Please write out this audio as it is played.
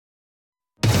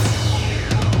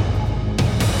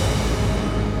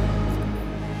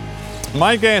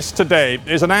My guest today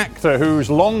is an actor whose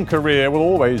long career will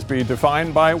always be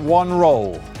defined by one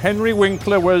role. Henry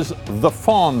Winkler was the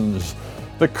Fonz,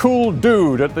 the cool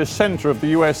dude at the center of the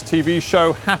US TV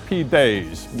show Happy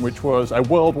Days, which was a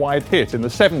worldwide hit in the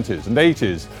 70s and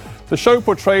 80s. The show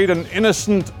portrayed an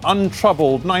innocent,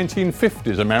 untroubled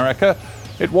 1950s America.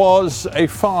 It was a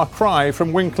far cry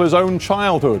from Winkler's own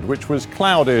childhood, which was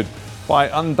clouded by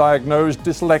undiagnosed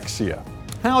dyslexia.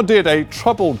 How did a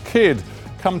troubled kid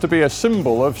come to be a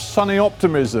symbol of sunny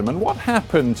optimism, and what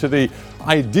happened to the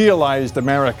idealized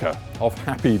America of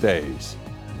Happy Days?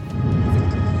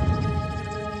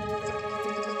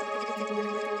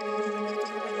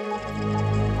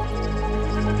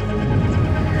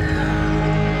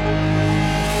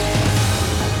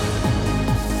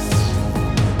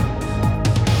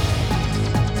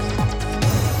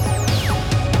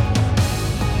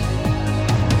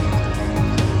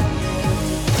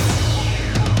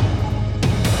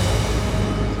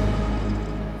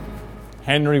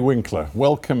 Henry Winkler,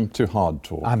 welcome to Hard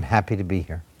Talk. I'm happy to be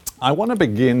here. I want to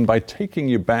begin by taking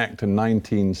you back to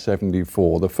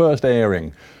 1974, the first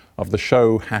airing of the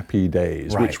show Happy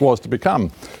Days, Right. which was to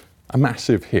become a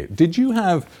massive hit. Did you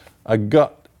have a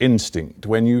gut instinct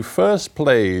when you first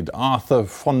played Arthur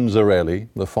Fonzarelli,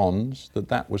 the Fonz,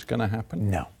 that was going to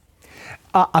happen? No.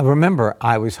 I remember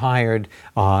I was hired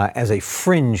as a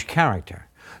fringe character,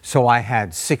 so I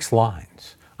had 6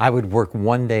 lines. I would work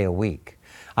 1 day a week.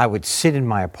 I would sit in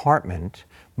my apartment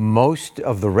most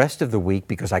of the rest of the week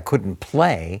because I couldn't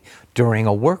play during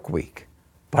a work week.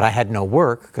 But I had no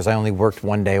work because I only worked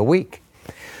 1 day a week.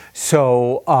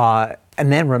 So,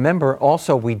 and then remember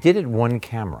also we did it one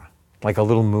camera, like a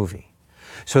little movie.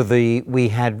 So we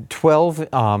had 12,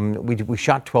 we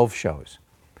shot 12 shows.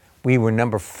 We were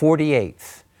number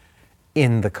 48th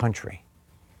in the country.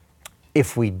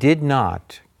 If we did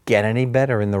not get any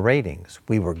better in the ratings,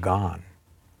 we were gone.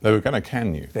 They were going to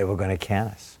can you. They were going to can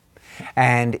us.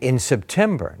 And in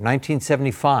September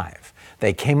 1975,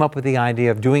 they came up with the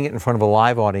idea of doing it in front of a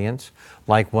live audience,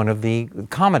 like one of the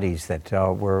comedies that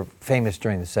were famous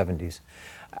during the 70s.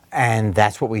 And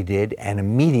that's what we did, and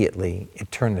immediately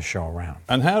it turned the show around.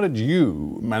 And how did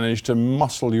you manage to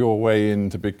muscle your way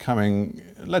into becoming,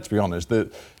 let's be honest, the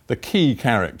key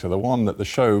character, the one that the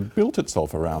show built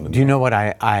itself around? Do you know what?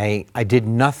 I did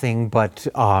nothing but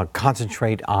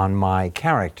concentrate on my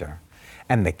character,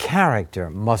 and the character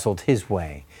muscled his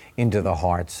way into the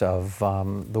hearts of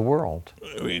the world.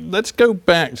 Let's go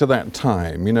back to that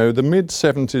time, you know, the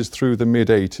mid-70s through the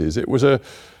mid-80s. It was a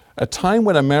time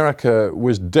when America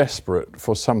was desperate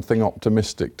for something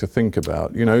optimistic to think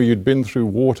about. You know, you'd been through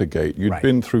Watergate, you'd Right.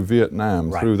 been through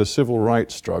Vietnam, Right. through the civil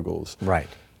rights struggles. Right.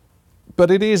 But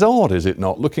it is odd, is it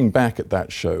not, looking back at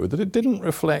that show, that it didn't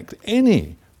reflect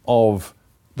any of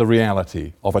the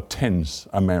reality of a tense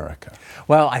America.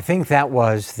 Well, I think that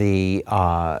was the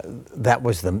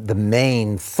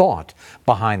main thought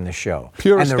behind the show.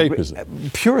 Pure And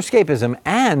escapism. Pure escapism,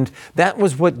 and that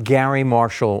was what Gary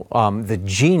Marshall, the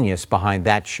genius behind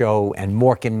that show, and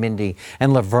Mork and Mindy,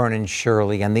 and Laverne and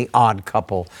Shirley, and The Odd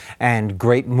Couple, and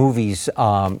great movies,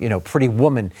 you know, Pretty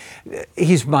Woman.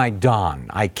 He's my Don.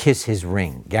 I kiss his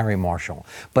ring, Gary Marshall.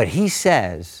 But he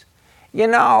says, you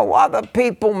know, other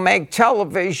people make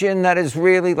television that is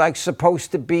really like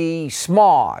supposed to be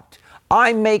smart.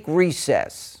 I make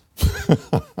Recess.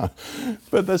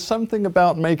 But there's something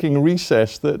about making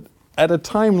Recess that at a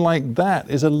time like that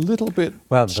is a little bit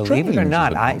Well, strange, believe it or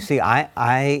not, is it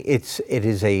it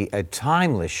is a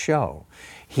timeless show.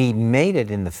 He made it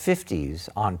in the 50s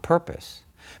on purpose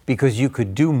because you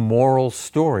could do moral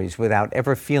stories without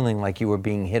ever feeling like you were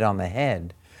being hit on the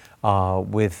head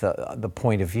with the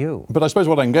point of view. But I suppose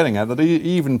what I'm getting at, that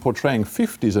even portraying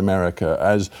 50s America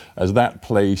as that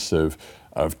place of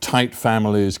tight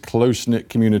families, close-knit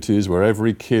communities where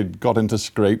every kid got into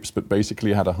scrapes but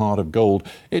basically had a heart of gold,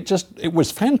 it was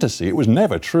fantasy. It was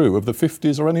never true of the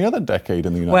 50s or any other decade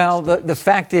in the United States. Well, the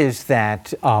fact is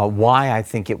that why I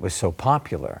think it was so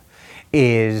popular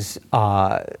is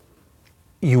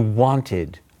you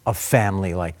wanted a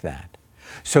family like that.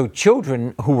 So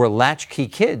children who were latchkey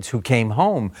kids who came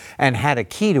home and had a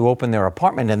key to open their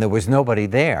apartment and there was nobody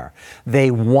there, they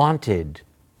wanted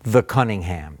the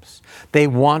Cunninghams. They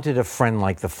wanted a friend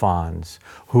like the Fonz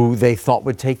who they thought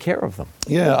would take care of them.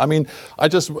 Yeah, I mean,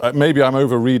 maybe I'm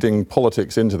over-reading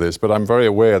politics into this, but I'm very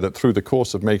aware that through the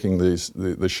course of making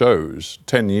the shows,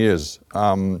 10 years,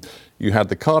 you had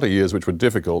the Carter years, which were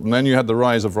difficult, and then you had the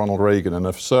rise of Ronald Reagan and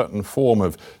a certain form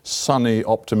of sunny,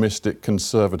 optimistic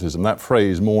conservatism, that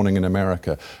phrase, morning in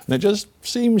America. And it just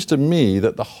seems to me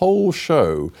that the whole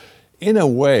show in a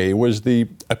way, was the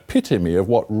epitome of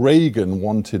what Reagan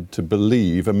wanted to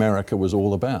believe America was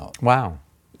all about. Wow.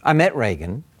 I met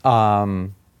Reagan, a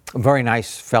very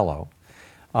nice fellow,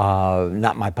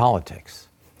 not my politics.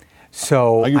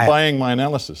 So are you buying my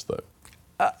analysis, though?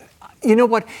 You know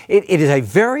what? It is a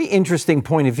very interesting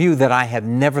point of view that I have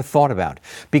never thought about,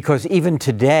 because even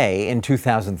today, in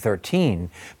 2013,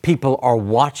 people are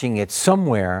watching it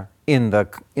somewhere in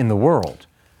the world.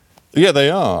 Yeah,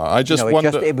 they are. I just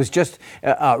wonder. It was just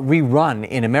rerun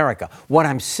in America. What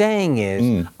I'm saying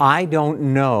is, I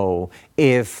don't know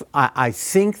if I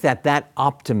think that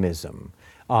optimism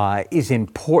is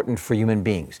important for human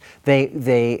beings.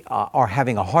 They are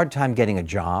having a hard time getting a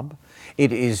job.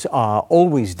 It is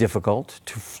always difficult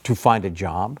to find a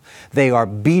job. They are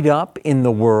beat up in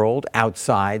the world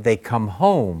outside. They come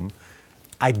home.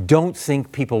 I don't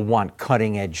think people want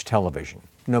cutting-edge television,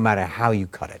 no matter how you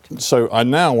cut it. So I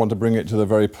now want to bring it to the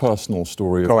very personal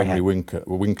story of Henry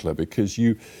Winkler, because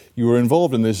you were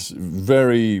involved in this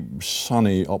very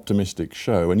sunny, optimistic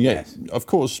show, and yet, yes, of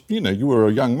course, you were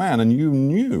a young man, and you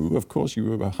knew, of course, you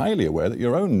were highly aware that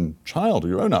your own child,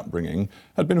 your own upbringing,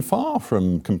 had been far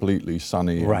from completely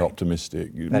sunny and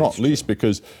optimistic. Not least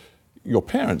because your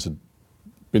parents had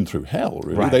been through hell,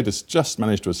 really. They just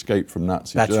managed to escape from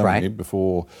Nazi Germany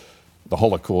before the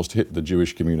Holocaust hit the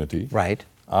Jewish community. Right.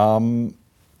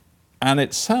 And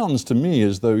it sounds to me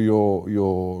as though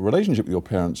your relationship with your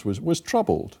parents was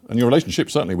troubled, and your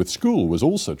relationship certainly with school was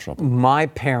also troubled. My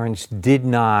parents did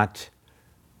not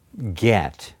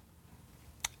get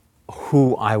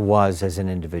who I was as an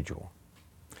individual,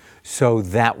 so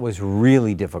that was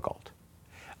really difficult.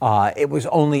 It was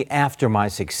only after my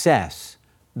success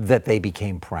that they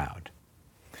became proud.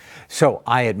 So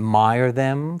I admire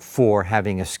them for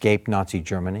having escaped Nazi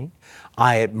Germany.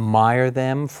 I admire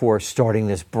them for starting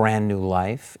this brand new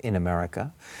life in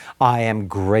America. I am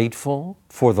grateful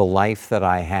for the life that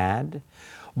I had,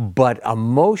 but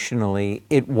emotionally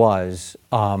it was,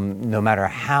 no matter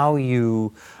how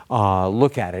you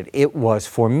look at it, it was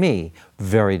for me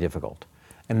very difficult.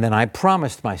 And then I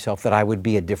promised myself that I would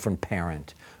be a different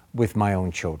parent with my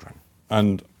own children.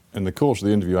 And in the course of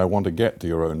the interview, I want to get to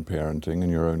your own parenting and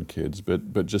your own kids,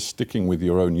 but just sticking with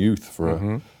your own youth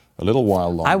for a little while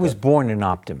longer. I was born an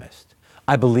optimist.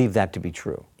 I believe that to be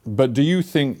true. But do you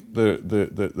think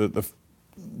the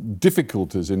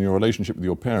difficulties in your relationship with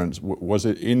your parents, was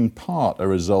it in part a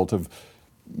result of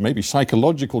maybe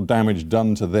psychological damage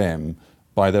done to them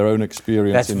by their own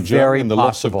experience in Germany and the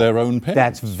loss of their own parents?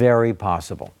 That's very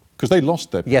possible. Because they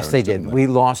lost their parents. Yes, they did. We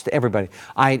lost everybody.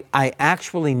 I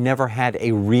actually never had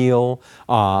a real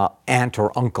aunt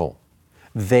or uncle.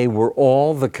 They were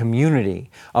all the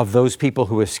community of those people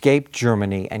who escaped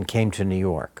Germany and came to New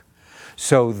York.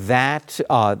 So that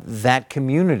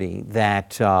community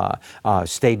that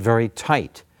stayed very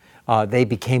tight, they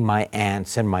became my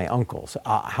aunts and my uncles.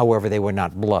 However, they were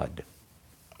not blood.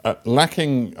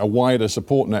 Lacking a wider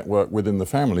support network within the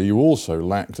family, you also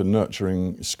lacked a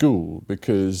nurturing school,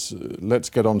 because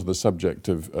let's get on to the subject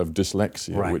of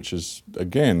dyslexia, which has,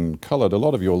 again, coloured a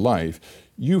lot of your life.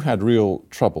 You had real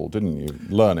trouble, didn't you,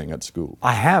 learning at school?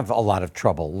 I have a lot of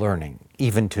trouble learning,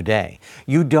 even today.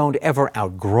 You don't ever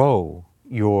outgrow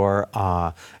your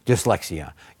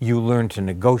dyslexia. You learn to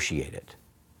negotiate it.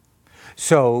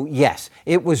 So yes,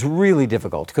 it was really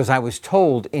difficult, because I was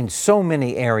told in so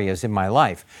many areas in my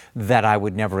life that I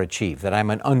would never achieve, that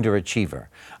I'm an underachiever.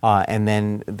 And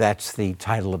then that's the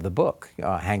title of the book,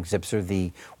 Hank Zipser,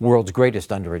 the world's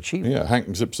greatest underachiever. Yeah, Hank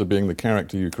Zipser being the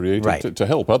character you created to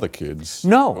help other kids.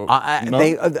 No,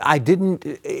 I didn't,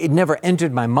 it never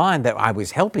entered my mind that I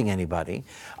was helping anybody.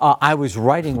 I was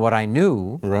writing what I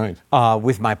knew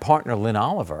with my partner, Lynn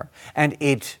Oliver, and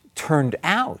it turned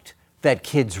out that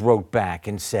kids wrote back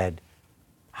and said,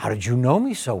 "How did you know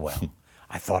me so well?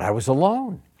 I thought I was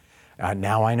alone.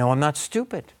 Now I know I'm not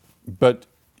stupid." But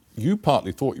you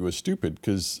partly thought you were stupid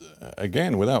because,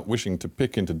 again, without wishing to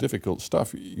pick into difficult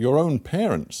stuff, your own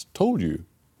parents told you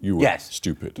you were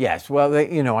stupid. Yes. Well,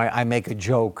 I make a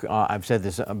joke. I've said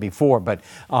this before, but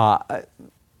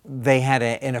they had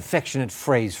an affectionate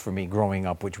phrase for me growing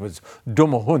up, which was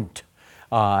 "dumme Hund."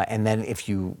 And then if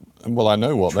you... Well, I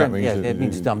know what that means. Yeah, it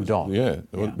means dumb dog. Yeah,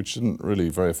 which isn't really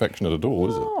very affectionate at all,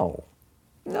 is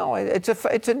it? No,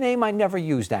 it's a name I never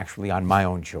used, actually, on my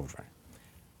own children.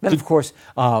 Then, of course,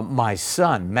 my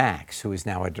son, Max, who is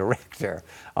now a director,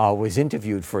 was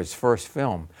interviewed for his first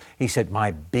film. He said, "My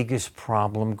biggest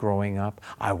problem growing up,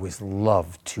 I was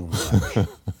loved too much."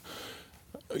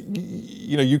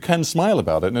 You can smile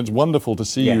about it, and it's wonderful to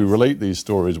see you relate these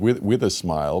stories with a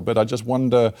smile, but I just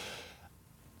wonder...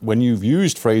 when you've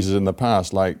used phrases in the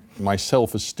past like my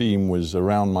self-esteem was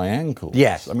around my ankles.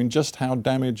 Yes. I mean, just how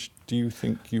damaged do you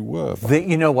think you were?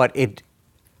 You know what?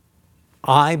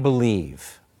 I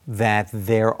believe that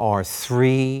there are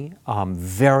three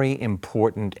very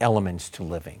important elements to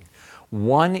living.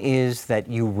 One is that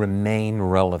you remain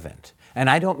relevant. And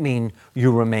I don't mean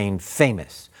you remain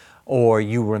famous or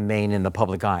you remain in the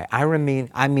public eye. I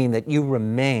mean that you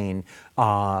remain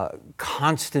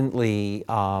constantly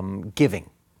giving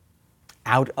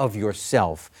out of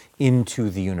yourself into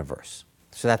the universe.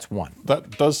 So that's one.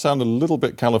 That does sound a little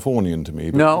bit Californian to me.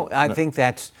 But no, I think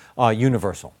that's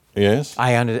universal. Yes?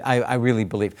 I really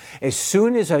believe. As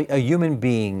soon as a human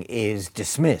being is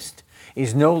dismissed,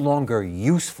 is no longer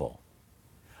useful,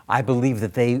 I believe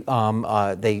that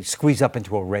they squeeze up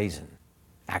into a raisin,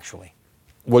 actually.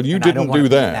 Well, you And didn't I don't want do to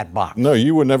be that. in that box. No,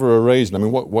 you were never a raisin. I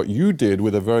mean, what you did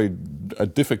with a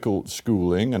difficult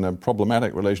schooling and a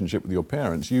problematic relationship with your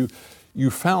parents, you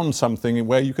found something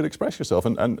where you could express yourself.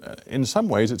 And in some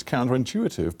ways, it's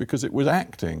counterintuitive because it was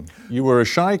acting. You were a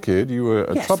shy kid, you were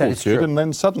a troubled kid, true. and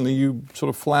then suddenly you sort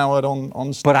of flowered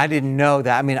on stage. But I didn't know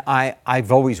that. I mean,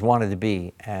 I've always wanted to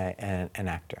be an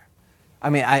actor. I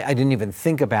mean, I didn't even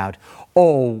think about,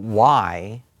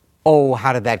 why?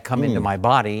 How did that come into my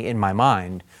body, in my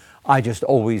mind? I just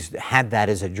always had that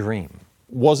as a dream.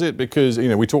 Was it because,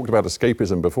 we talked about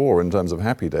escapism before in terms of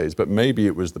Happy Days, but maybe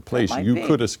it was the place you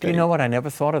could escape? You know what? I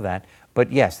never thought of that.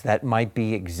 But yes, that might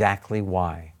be exactly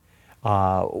why.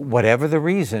 Whatever the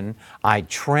reason, I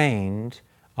trained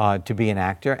to be an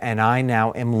actor, and I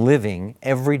now am living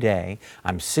every day.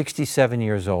 I'm 67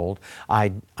 years old.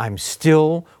 I'm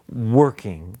still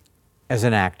working as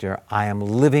an actor. I am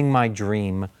living my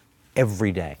dream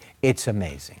every day. It's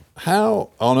amazing. How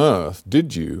on earth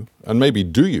did you, and maybe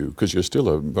do you, because you're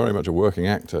still very much a working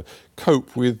actor,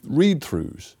 cope with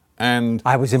read-throughs and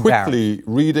I was quickly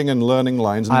reading and learning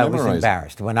lines and memorizing? I was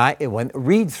embarrassed. When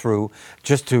read-through,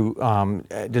 just to,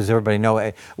 does everybody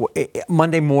know,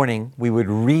 Monday morning we would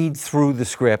read through the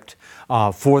script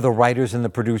for the writers and the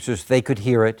producers. They could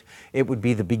hear it. It would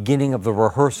be the beginning of the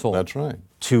rehearsal. That's right.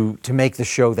 To make the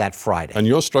show that Friday. And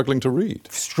you're struggling to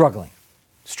read.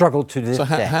 Struggled to this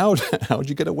day. So how'd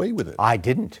you get away with it? I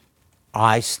didn't.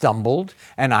 I stumbled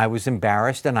and I was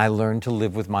embarrassed and I learned to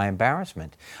live with my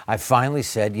embarrassment. I finally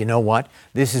said, you know what?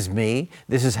 This is me.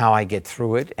 This is how I get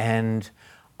through it. And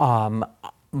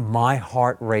my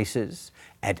heart races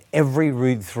at every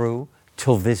read-through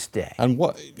till this day. And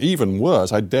what even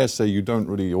worse, I dare say you don't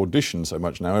really audition so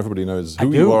much now. Everybody knows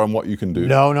who you are and what you can do.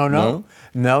 No.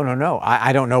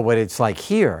 I don't know what it's like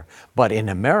here, but in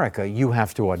America, you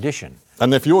have to audition.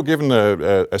 And if you're given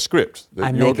a script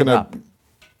that you're going to...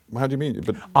 How do you mean?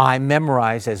 I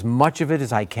memorize as much of it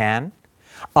as I can.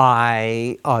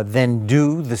 I then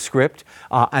do the script,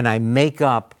 and I make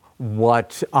up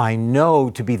what I know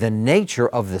to be the nature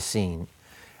of the scene.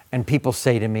 And people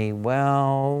say to me,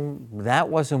 well, that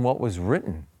wasn't what was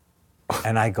written.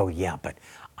 And I go, yeah, but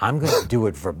I'm going to do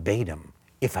it verbatim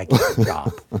if I get the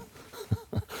job.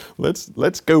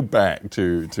 Let's go back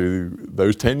to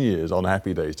those 10 years on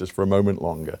Happy Days just for a moment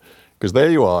longer. Because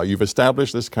there you are, you've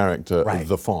established this character,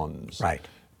 the Fonz. Right.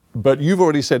 But you've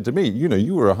already said to me,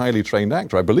 you were a highly trained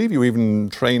actor. I believe you even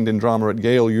trained in drama at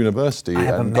Yale University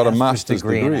and got a master's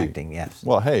degree in acting, yes.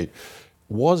 Well, hey,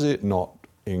 was it not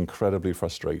incredibly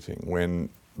frustrating when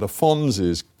the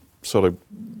Fonz's sort of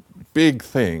big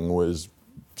thing was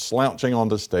slouching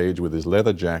onto stage with his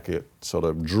leather jacket, sort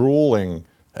of drooling,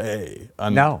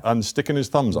 and sticking his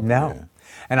thumbs up in the air?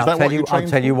 And I'll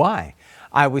tell you why.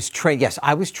 I was trained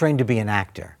to be an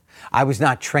actor. I was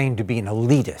not trained to be an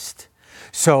elitist.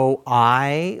 So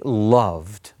I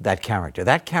loved that character.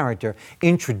 That character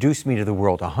introduced me to the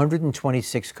world,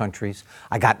 126 countries.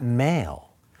 I got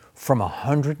mail from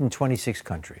 126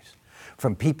 countries,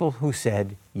 from people who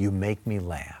said, you make me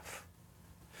laugh,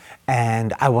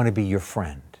 and I want to be your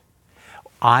friend.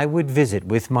 I would visit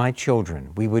with my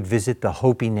children. We would visit the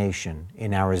Hopi Nation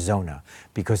in Arizona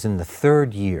because in the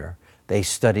third year, they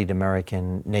studied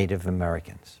Native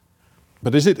Americans.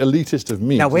 But is it elitist of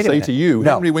me to say to you,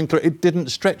 Henry Winkler, it didn't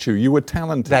stretch you, you were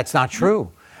talented? That's not true.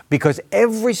 Because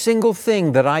every single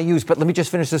thing that I used, but let me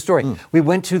just finish the story. We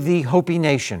went to the Hopi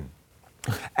Nation,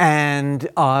 and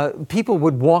people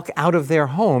would walk out of their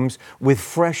homes with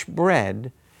fresh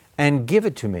bread and give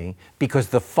it to me because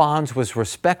the Fonz was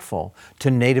respectful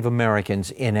to Native Americans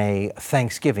in a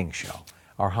Thanksgiving show,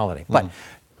 our holiday. But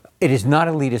it is not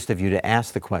elitist of you to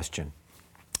ask the question.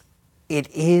 It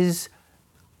is,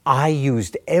 I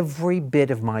used every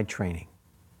bit of my training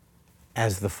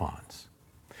as the Fonz.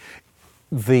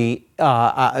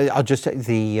 I'll just say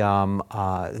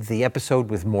the episode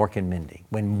with Mork and Mindy,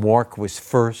 when Mork was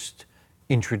first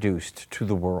introduced to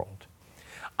the world.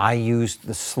 I used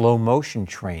the slow motion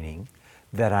training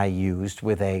that I used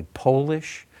with a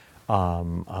Polish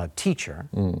teacher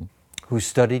who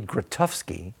studied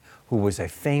Grotowski, who was a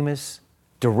famous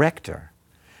director,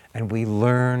 and we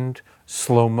learned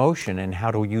slow motion and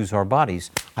how to use our bodies.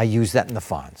 I used that in the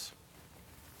Fonz.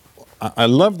 I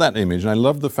love that image, and I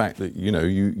love the fact that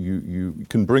you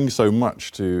can bring so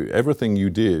much to everything you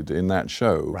did in that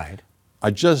show. Right. I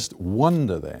just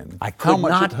wonder then how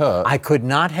much it hurt. I could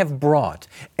not have brought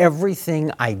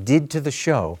everything I did to the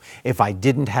show if I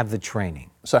didn't have the training.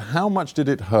 So how much did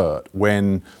it hurt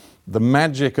when the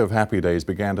magic of Happy Days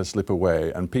began to slip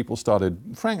away and people started,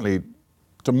 frankly,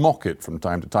 to mock it from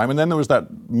time to time? And then there was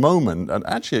that moment, and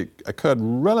actually it occurred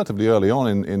relatively early on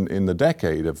in the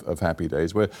decade of Happy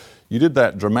Days, where you did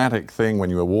that dramatic thing when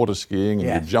you were water skiing and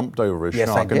Yes. you jumped over a Yes,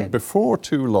 I shark. did. And before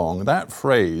too long, that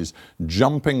phrase,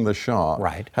 jumping the shark,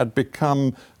 Right. had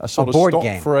become a sort of board stock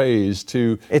game. phrase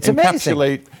to It's amazing.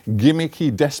 encapsulate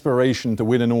gimmicky desperation to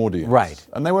win an audience. Right.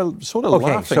 And they were sort of Okay,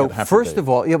 laughing so at Happy first Days. of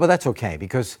all, yeah, well, that's okay,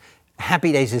 because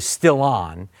Happy Days is still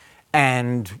on,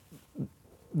 and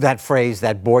that phrase,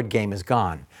 that board game, is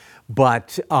gone.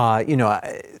 But,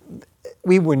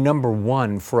 we were number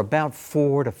one for about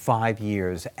 4 to 5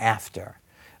 years after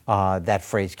that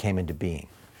phrase came into being.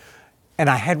 And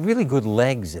I had really good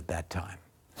legs at that time.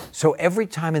 So every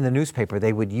time in the newspaper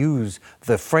they would use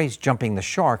the phrase jumping the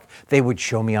shark, they would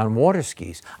show me on water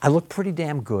skis. I looked pretty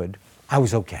damn good. I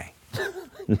was okay.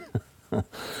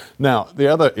 Now, the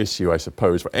other issue, I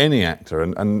suppose, for any actor,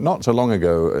 and not so long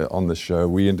ago on this show,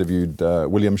 we interviewed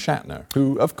William Shatner,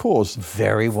 who, of course,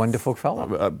 Very wonderful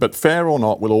fellow. but fair or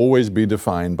not, will always be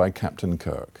defined by Captain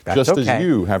Kirk. That's just okay. as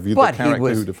you have the But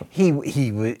character who defines.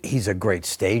 he's a great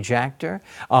stage actor.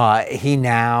 I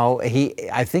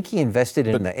think he invested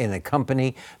in a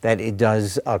company that it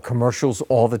does commercials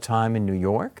all the time in New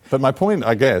York. But my point,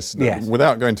 I guess, Yes.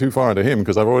 without going too far into him,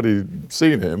 because I've already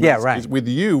seen him, Yeah, right. is with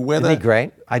you, whether... Isn't he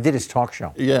great? I did his talk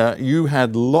show. Yeah, you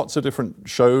had lots of different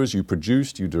shows. You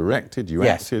produced, you directed, you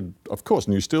Yes. acted, of course,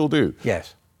 and you still do.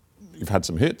 Yes. You've had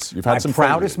some hits. You've had My some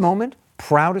proudest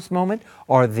failures. moment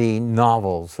are the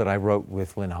novels that I wrote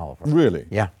with Lynn Oliver. Really?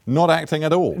 Yeah. Not acting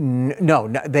at all. No,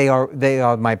 they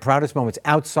are my proudest moments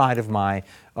outside of my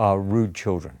rude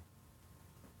children.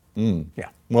 Yeah.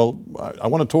 Well, I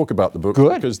want to talk about the book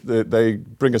Good. because they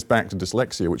bring us back to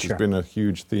dyslexia, which Sure. has been a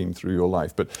huge theme through your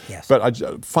life. But, Yes.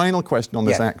 final question on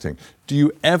this Yes. acting. Do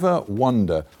you ever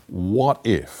wonder, what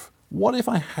if? What if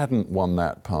I hadn't won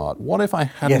that part? What if I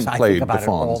hadn't Yes, I played think about the it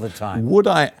Fonz? all the time. Would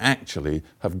I actually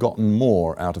have gotten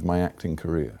more out of my acting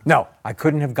career? No, I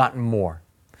couldn't have gotten more.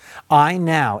 I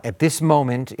now, at this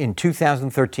moment in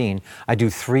 2013, I do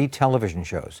 3 television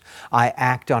shows. I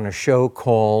act on a show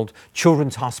called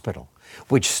Children's Hospital,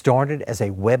 which started as a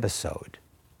webisode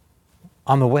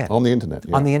on the web. On the internet,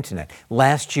 yeah. On the internet.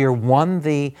 Last year won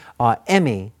the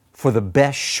Emmy for the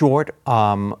best short,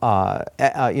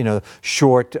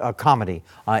 comedy.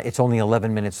 It's only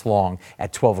 11 minutes long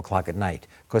at 12 o'clock at night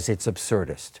because it's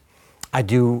absurdist. I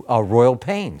do Royal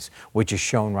Pains, which is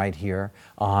shown right here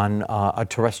on a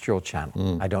terrestrial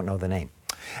channel. I don't know the name.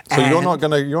 So you're not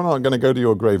gonna go to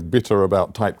your grave bitter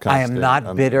about typecasting. I am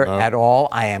not bitter at all.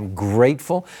 I am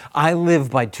grateful. I live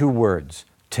by 2 words: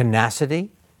 tenacity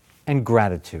and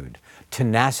gratitude.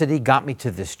 Tenacity got me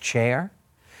to this chair,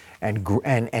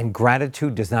 and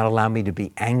gratitude does not allow me to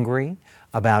be angry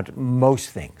about most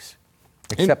things,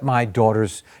 except my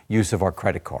daughter's use of our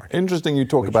credit card. Interesting you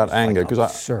talk about anger, because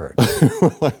absurd.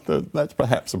 that's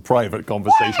perhaps a private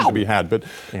conversation to be had. But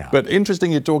Yeah. but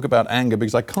interesting you talk about anger,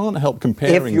 because I can't help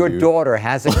comparing If your you. daughter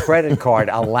has a credit card,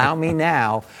 allow me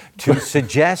now to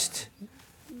suggest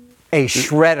a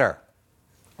shredder.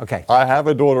 Okay. I have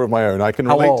a daughter of my own. I can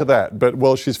How relate old? to that. But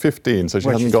well, she's 15, so she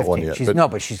Well, hasn't she's got one 15.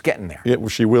 yet. But she's getting there. Yeah, well,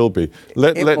 she will be.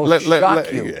 Let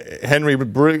Henry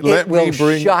bring. It will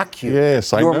shock you.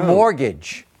 Yes, I know. Your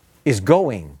mortgage is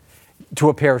going to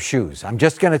a pair of shoes. I'm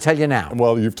just going to tell you now.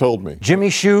 Well, you've told me.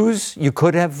 Jimmy Shoes, you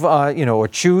could have, or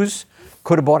Shoes,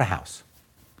 could have bought a house.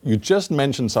 You just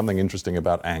mentioned something interesting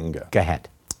about anger. Go ahead.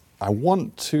 I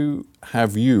want to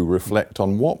have you reflect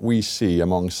on what we see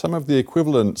among some of the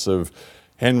equivalents of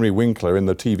Henry Winkler in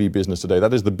the TV business today.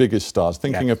 That is the biggest stars.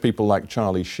 Thinking Yes. of people like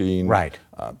Charlie Sheen. Right.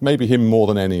 Maybe him more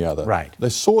than any other. Right. The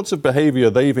sorts of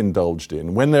behavior they've indulged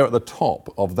in when they're at the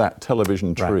top of that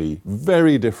television tree,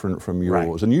 very different from yours.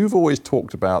 Right. And you've always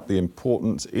talked about the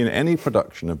importance in any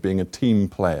production of being a team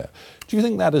player. Do you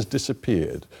think that has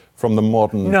disappeared from the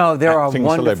modern No, there are acting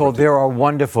wonderful. celebrity? There are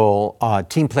wonderful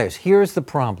team players. Here's the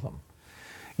problem: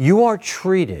 you are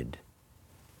treated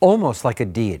almost like a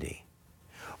deity.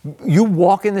 You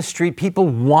walk in the street, people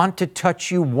want to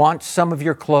touch you, want some of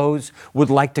your clothes,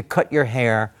 would like to cut your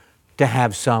hair, to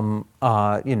have some,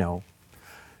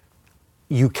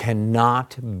 you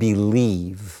cannot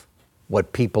believe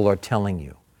what people are telling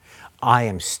you. I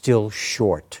am still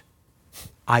short.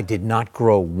 I did not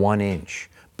grow 1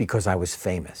 inch because I was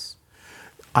famous.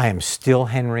 I am still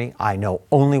Henry. I know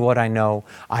only what I know.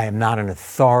 I am not an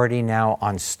authority now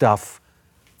on stuff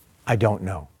I don't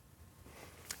know.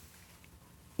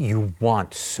 You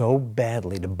want so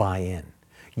badly to buy in.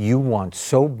 You want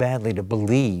so badly to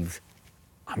believe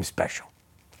I'm special.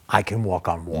 I can walk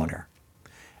on water.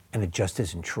 And it just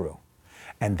isn't true.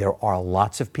 And there are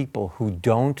lots of people who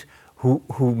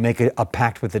who make a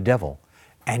pact with the devil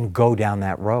and go down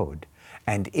that road.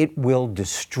 And it will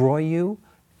destroy you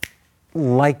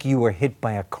like you were hit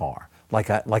by a car, like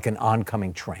an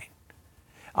oncoming train.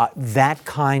 That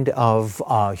kind of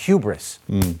hubris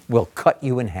will cut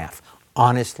you in half.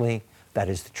 Honestly, that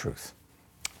is the truth.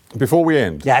 Before we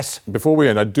end, yes. Before we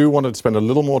end, I do want to spend a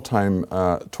little more time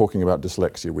talking about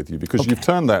dyslexia with you, because you've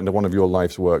turned that into one of your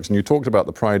life's works, and you talked about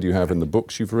the pride you have in the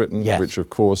books you've written, which of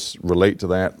course relate to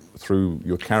that through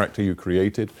your character you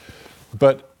created.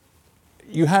 But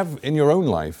you have in your own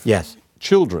life,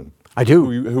 children. I do.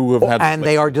 Who have had and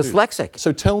they are dyslexic.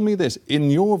 So tell me this: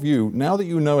 in your view, now that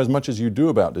you know as much as you do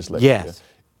about dyslexia,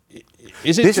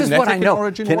 is it genetic in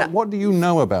origin? What do you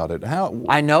know about it?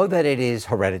 I know that it is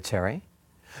hereditary.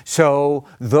 So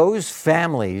those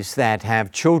families that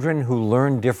have children who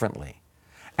learn differently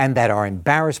and that are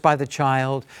embarrassed by the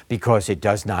child because it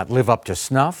does not live up to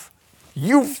snuff,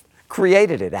 you've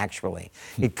created it, actually.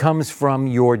 It comes from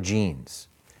your genes.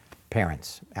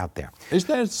 Parents out there. Is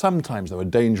there sometimes, though, a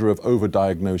danger of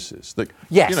overdiagnosis? That,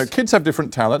 yes. Kids have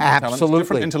different talents,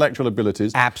 different intellectual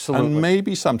abilities. Absolutely. And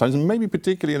maybe sometimes, and maybe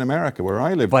particularly in America where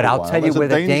I live But for a I'll while, tell you where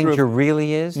the danger of,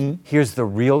 really is. Here's the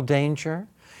real danger.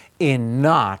 In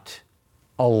not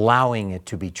allowing it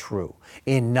to be true.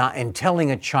 In telling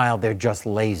a child they're just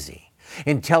lazy.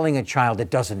 In telling a child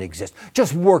it doesn't exist.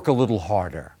 Just work a little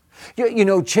harder.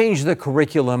 Change the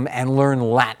curriculum and learn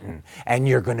Latin, and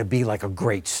you're going to be like a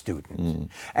great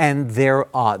student. And there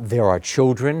are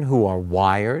children who are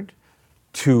wired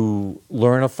to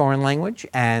learn a foreign language,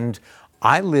 and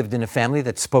I lived in a family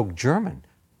that spoke German,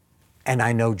 and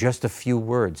I know just a few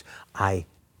words.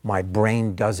 My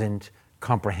brain doesn't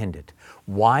comprehend it.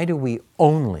 Why do we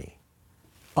only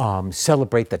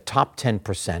celebrate the top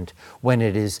 10% when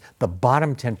it is the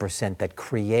bottom 10% that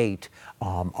create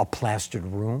a plastered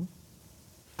room,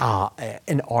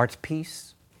 an art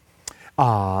piece? They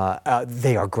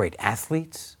are great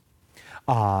athletes,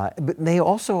 but they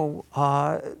also,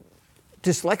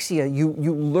 dyslexia,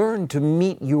 you learn to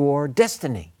meet your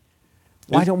destiny.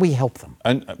 Why don't we help them?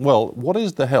 And well, what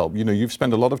is the help? You've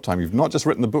spent a lot of time. You've not just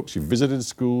written the books. You've visited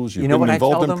schools. You've been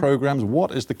involved in programs.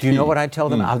 What is the key? Do you know what I tell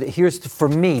them? Here's, for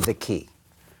me, the key.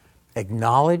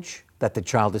 Acknowledge that the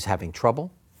child is having trouble.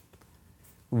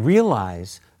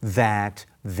 Realize that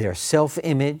their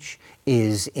self-image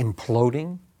is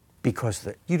imploding, because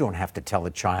you don't have to tell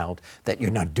a child that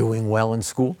you're not doing well in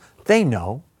school. They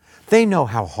know. They know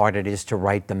how hard it is to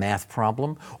write the math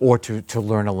problem, or to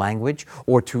learn a language,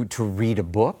 or to read a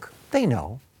book. They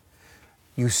know.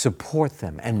 You support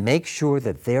them and make sure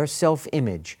that their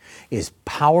self-image is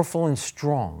powerful and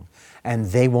strong, and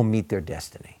they will meet their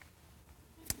destiny.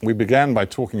 We began by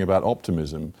talking about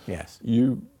optimism. Yes.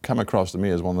 You come across to me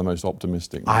as one of the most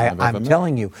optimistic I've ever met. I'm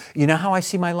telling you. You know how I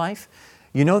see my life?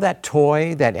 You know that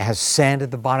toy that has sand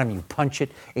at the bottom? You punch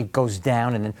it, it goes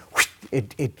down, and then whoosh,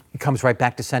 it comes right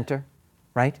back to center,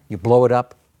 right? You blow it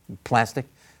up, plastic.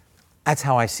 That's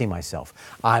how I see myself.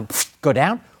 I go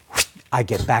down, I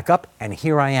get back up, and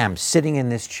here I am sitting in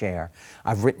this chair.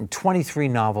 I've written 23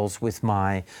 novels with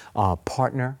my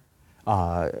partner,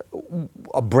 a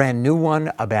brand new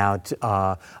one about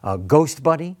a Ghost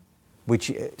Buddy, which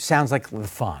sounds like the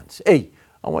Fonz. Hey,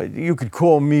 you could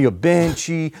call me a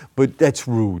banshee, but that's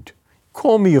rude.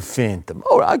 Call me a phantom.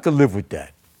 Oh, I could live with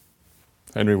that.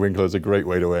 Henry Winkler is a great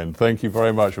way to end. Thank you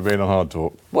very much for being on Hard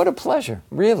Talk. What a pleasure,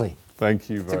 really. Thank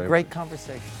you very much. It's a great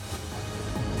conversation.